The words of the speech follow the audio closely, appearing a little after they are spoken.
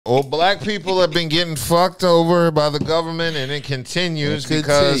Well, black people have been getting fucked over by the government, and it continues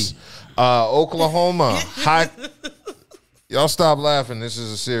because Oklahoma y'all stop laughing. This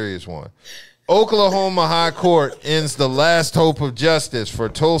is a serious one. Oklahoma High Court ends the last hope of justice for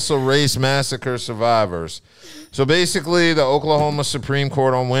Tulsa race massacre survivors. So basically, the Oklahoma Supreme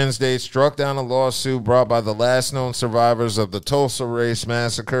Court on Wednesday struck down a lawsuit brought by the last known survivors of the Tulsa race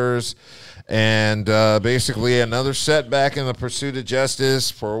massacres, and basically another setback in the pursuit of justice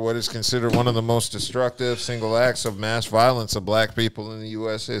for what is considered one of the most destructive single acts of mass violence of black people in the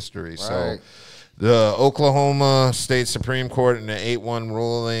U.S. history. Right. So the Oklahoma State Supreme Court in the 8-1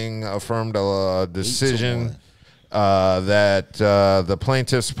 ruling affirmed a decision that the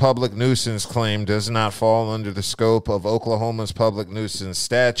plaintiff's public nuisance claim does not fall under the scope of Oklahoma's public nuisance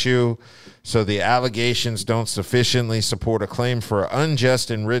statute. So the allegations don't sufficiently support a claim for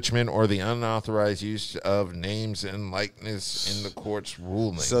unjust enrichment or the unauthorized use of names and likeness in the court's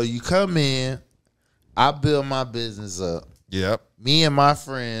ruling. So you come in, I build my business up. Yep. Me and my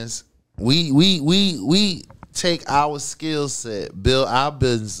friends, we take our skill set, build our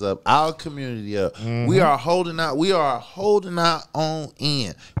business up, our community up. Mm-hmm. We are holding our own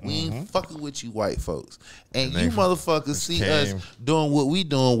end. We ain't fucking with you white folks. And you motherfuckers see us doing what we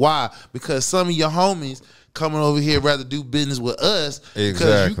doing. Why? Because some of your homies coming over here rather do business with us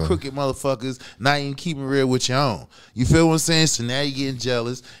because you crooked motherfuckers not even keeping real with your own. You feel what I'm saying? So now you getting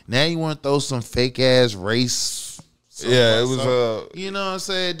jealous. Now you want to throw some fake ass race. It was you know what I'm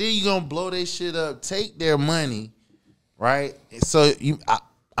saying? Then you gonna blow their shit up, take their money, right? So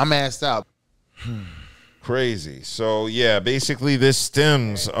I'm asked out. Crazy. So yeah, basically this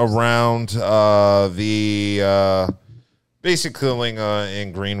stems around the basic killing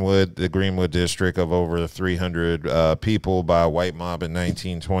in Greenwood, the Greenwood district, of over 300 people by a white mob in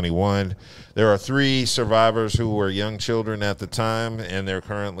 1921. There are 3 survivors who were young children at the time, and they're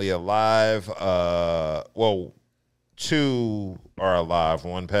currently alive. Well, 2 are alive.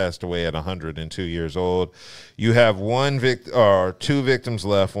 One passed away at 102 years old. You have 2 victims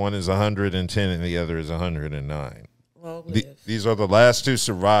left. One is 110 and the other is 109. These are the last 2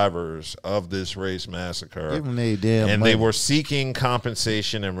 survivors of this race massacre. Give them their damn money. They were seeking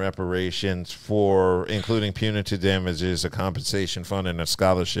compensation and reparations for, including punitive damages, a compensation fund, and a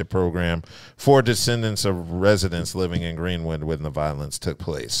scholarship program for descendants of residents living in Greenwood when the violence took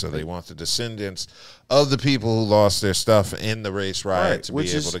place. So they want the descendants of the people who lost their stuff in the race riot to be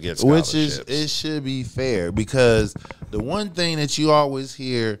able to get scholarships. It should be fair, because the one thing that you always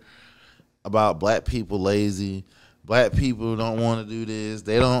hear about black people lazy, black people don't want to do this,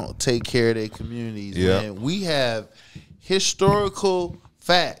 they don't take care of their communities. Yep. Man, we have historical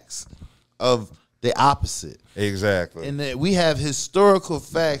facts of the opposite. Exactly. And that we have historical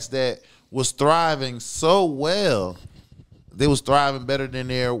facts that was thriving so well. They was thriving better than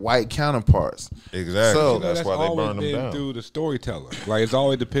their white counterparts. Exactly. So that's why they burned them down. Through the storyteller. Like, it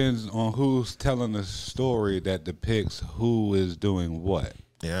always depends on who's telling the story that depicts who is doing what.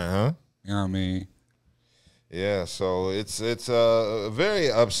 Yeah. You know what I mean? Yeah, so it's a very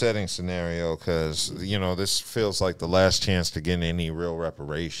upsetting scenario because, you know, this feels like the last chance to get any real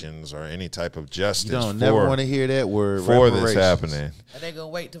reparations or any type of justice. Never want to hear that word for this happening. And they're going to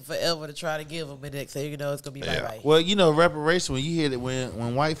wait till forever to try to give them and next thing you know, it's going to be bye-bye. Well, you know, reparation, when you hear that,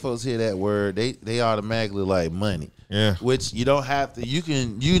 when white folks hear that word, they automatically like money. Yeah. Which you don't have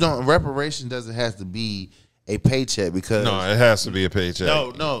to, reparation doesn't have to be a paycheck, because it has to be a paycheck.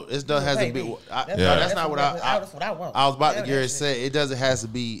 No, it doesn't have to be. That's not what I want. I was about to Gary say it doesn't have to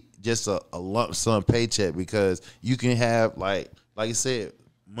be just a lump sum paycheck, because you can have like you said,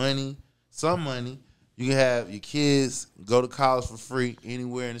 some money. You can have your kids go to college for free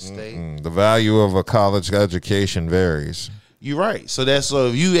anywhere in the state. The value of a college education varies. You're right. So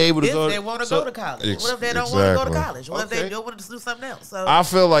if you able to if go, they want to go to college. What if they don't want to go to college? What if they don't want to do something else? So I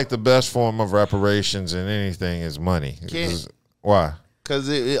feel like the best form of reparations in anything is money. Why? Because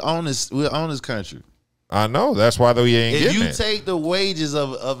we're on this country. I know. That's why we ain't getting it. If you take the wages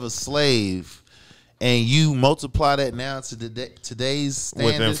of a slave and you multiply that now to today's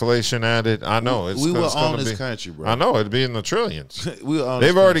standards, with inflation added, I know we will own this country, bro. I know it'd be in the trillions.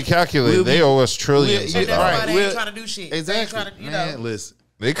 They've already calculated they owe us trillions. And that's why they ain't trying to do shit. Exactly. Listen,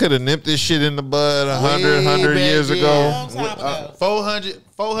 they could have nipped this shit in the bud 100 years ago.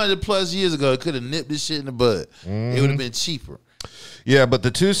 400 plus years ago, it could have nipped this shit in the bud. It would have been cheaper. Yeah, but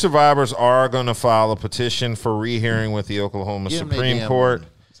the 2 survivors are going to file a petition for rehearing with the Oklahoma Supreme Court.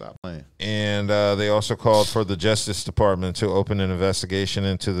 Stop playing. And they also called for the Justice Department to open an investigation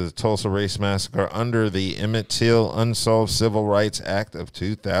into the Tulsa Race Massacre under the Emmett Till Unsolved Civil Rights Act of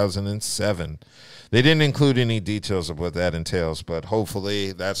 2007. They didn't include any details of what that entails, but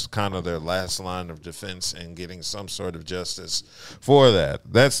hopefully that's kind of their last line of defense and getting some sort of justice for that.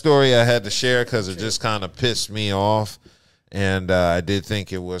 That story I had to share because it just kind of pissed me off. And I did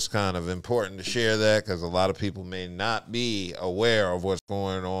think it was kind of important to share that because a lot of people may not be aware of what's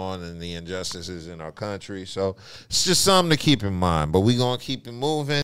going on and the injustices in our country. So it's just something to keep in mind. But we're going to keep it moving.